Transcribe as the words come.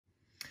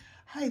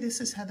Hi,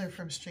 this is Heather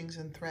from Strings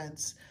and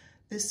Threads.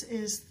 This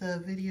is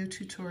the video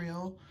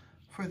tutorial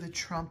for the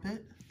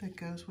trumpet that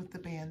goes with the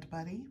band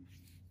buddy.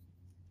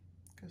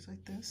 It goes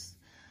like this.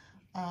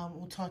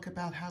 We'll talk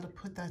about how to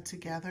put that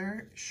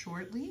together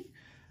shortly.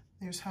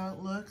 There's how it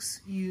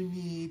looks. You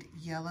need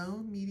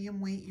yellow medium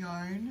weight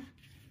yarn.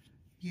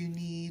 You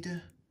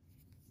need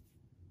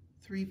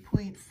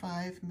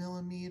 3.5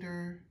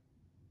 millimeter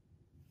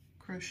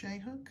crochet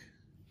hook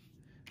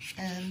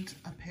and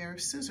a pair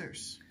of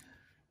scissors.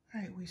 All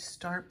right, we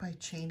start by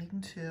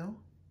chaining 2.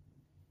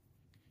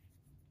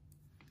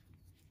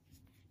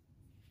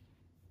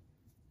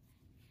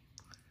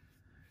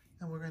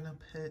 And we're going to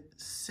put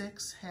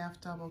 6 half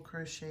double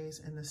crochets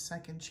in the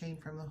second chain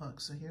from the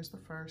hook. So here's the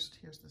first,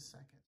 here's the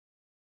second.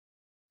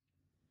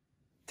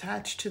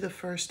 Attach to the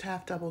first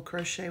half double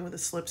crochet with a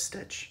slip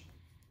stitch.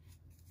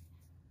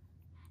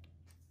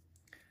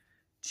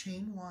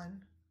 Chain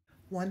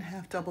 1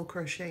 half double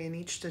crochet in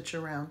each stitch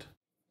around.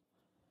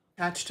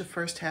 Attach to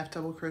first half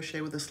double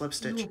crochet with a slip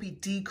stitch. We will be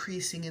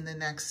decreasing in the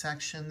next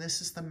section. This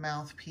is the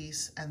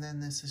mouthpiece, and then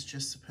this is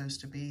just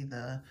supposed to be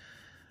the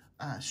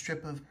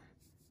strip of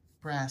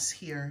brass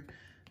here.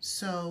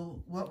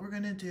 So what we're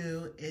going to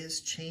do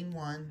is chain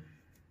 1,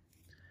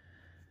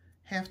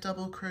 half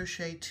double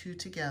crochet 2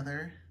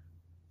 together,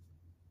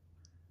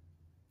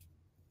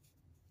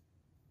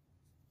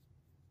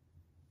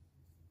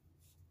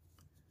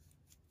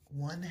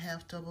 one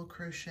half double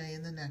crochet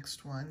in the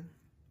next one,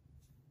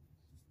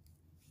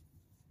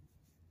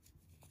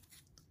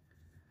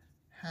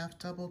 half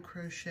double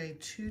crochet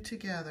 2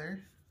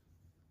 together,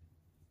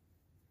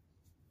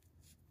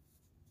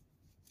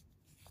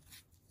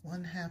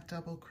 1 half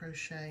double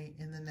crochet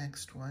in the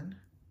next one,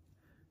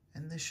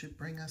 and this should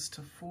bring us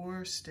to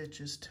 4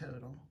 stitches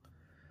total.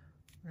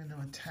 We're going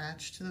to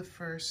attach to the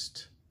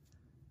first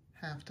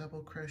half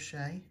double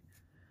crochet.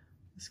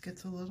 This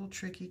gets a little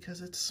tricky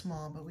because it's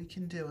small, but we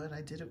can do it.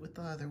 I did it with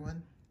the other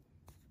one.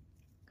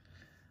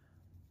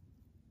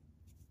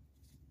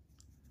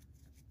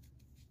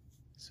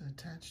 So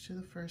attach to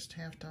the first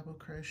half double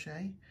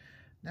crochet.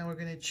 Now we're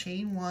going to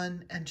chain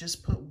 1 and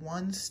just put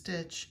 1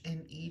 stitch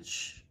in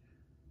each,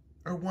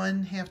 or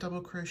 1 half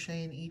double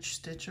crochet in each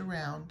stitch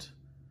around.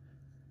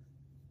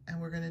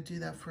 And we're going to do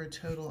that for a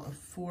total of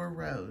 4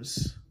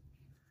 rows.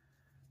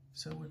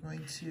 So we're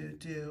going to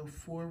do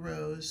 4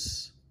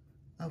 rows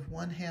of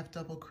 1 half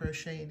double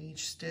crochet in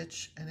each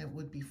stitch, and it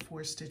would be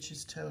 4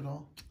 stitches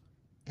total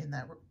in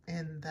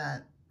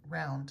that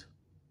round.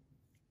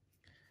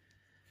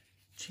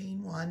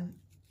 Chain 1.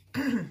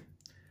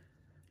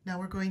 Now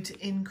we're going to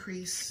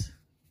increase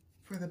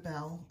for the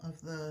bell of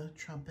the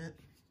trumpet.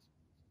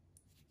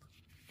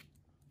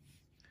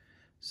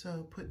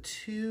 So put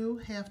 2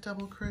 half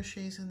double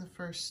crochets in the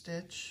first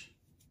stitch,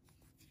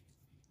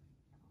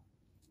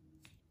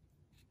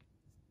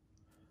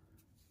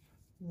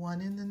 one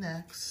in the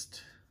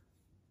next,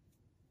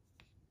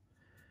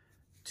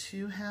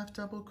 2 half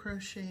double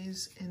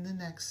crochets in the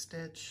next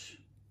stitch,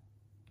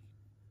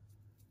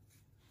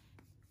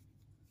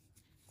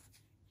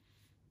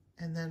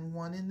 and then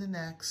 1 in the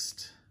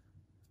next.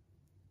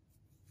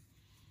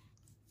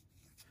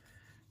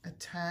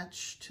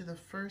 Attach to the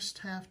first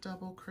half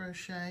double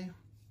crochet,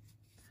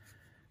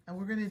 and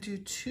we're going to do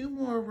 2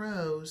 more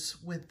rows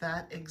with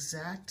that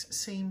exact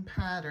same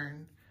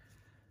pattern.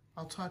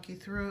 I'll talk you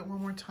through it one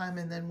more time,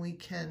 and then we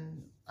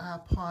can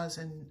pause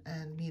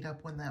and meet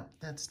up when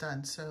that's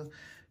done. So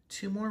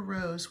 2 more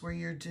rows where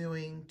you're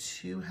doing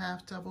 2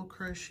 half double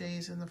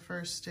crochets in the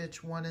first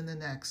stitch, 1 in the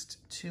next,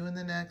 2 in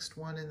the next,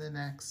 1 in the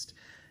next,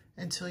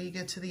 until you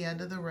get to the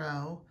end of the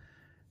row,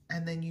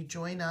 and then you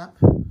join up,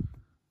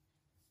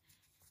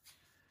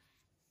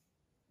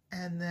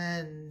 and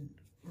then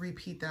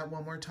repeat that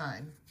one more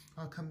time.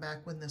 I'll come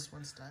back when this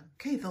one's done.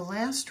 Okay, the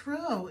last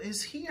row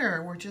is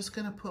here. We're just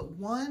going to put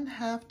 1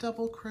 half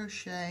double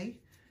crochet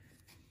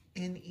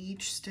in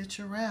each stitch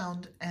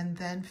around and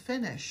then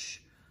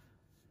finish.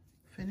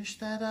 Finish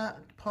that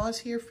up. Pause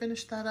here,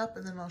 finish that up,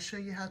 and then I'll show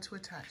you how to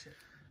attach it.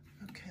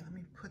 Okay, let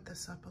me put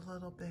this up a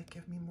little bit,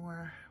 give me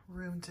more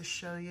room to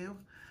show you.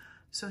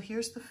 So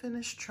here's the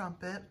finished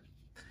trumpet.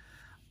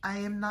 I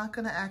am not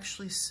going to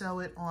actually sew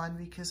it on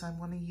because I'm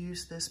going to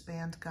use this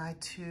band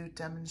guide to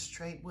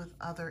demonstrate with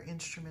other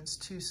instruments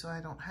too, so I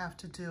don't have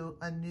to do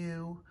a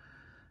new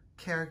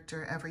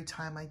character every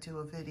time I do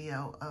a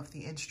video of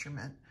the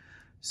instrument.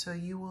 So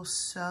you will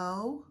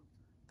sew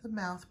the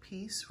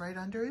mouthpiece right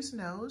under his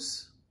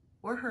nose,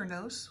 or her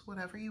nose,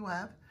 whatever you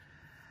have.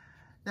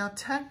 Now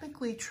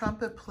technically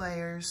trumpet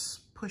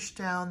players push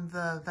down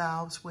the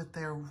valves with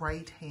their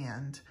right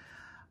hand.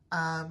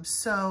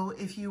 So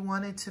if you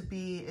wanted to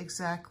be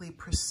exactly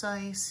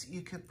precise,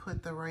 you could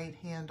put the right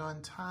hand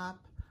on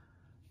top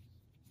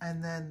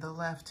and then the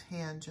left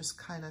hand just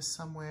kind of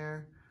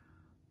somewhere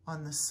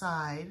on the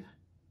side.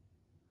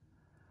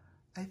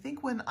 I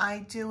think when I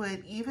do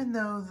it, even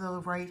though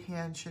the right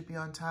hand should be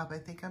on top, I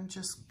think I'm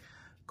just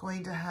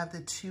going to have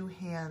the 2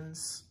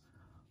 hands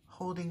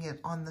holding it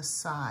on the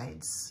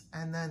sides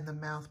and then the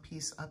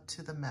mouthpiece up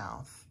to the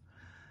mouth,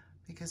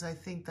 because I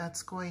think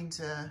that's going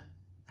to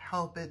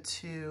help it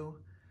to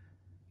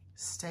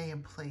stay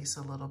in place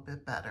a little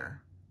bit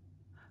better.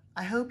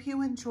 I hope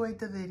you enjoyed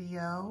the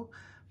video.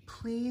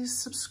 Please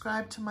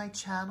subscribe to my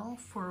channel,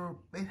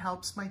 it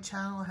helps my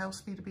channel, it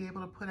helps me to be able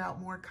to put out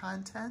more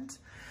content.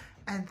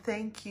 And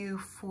thank you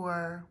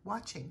for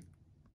watching.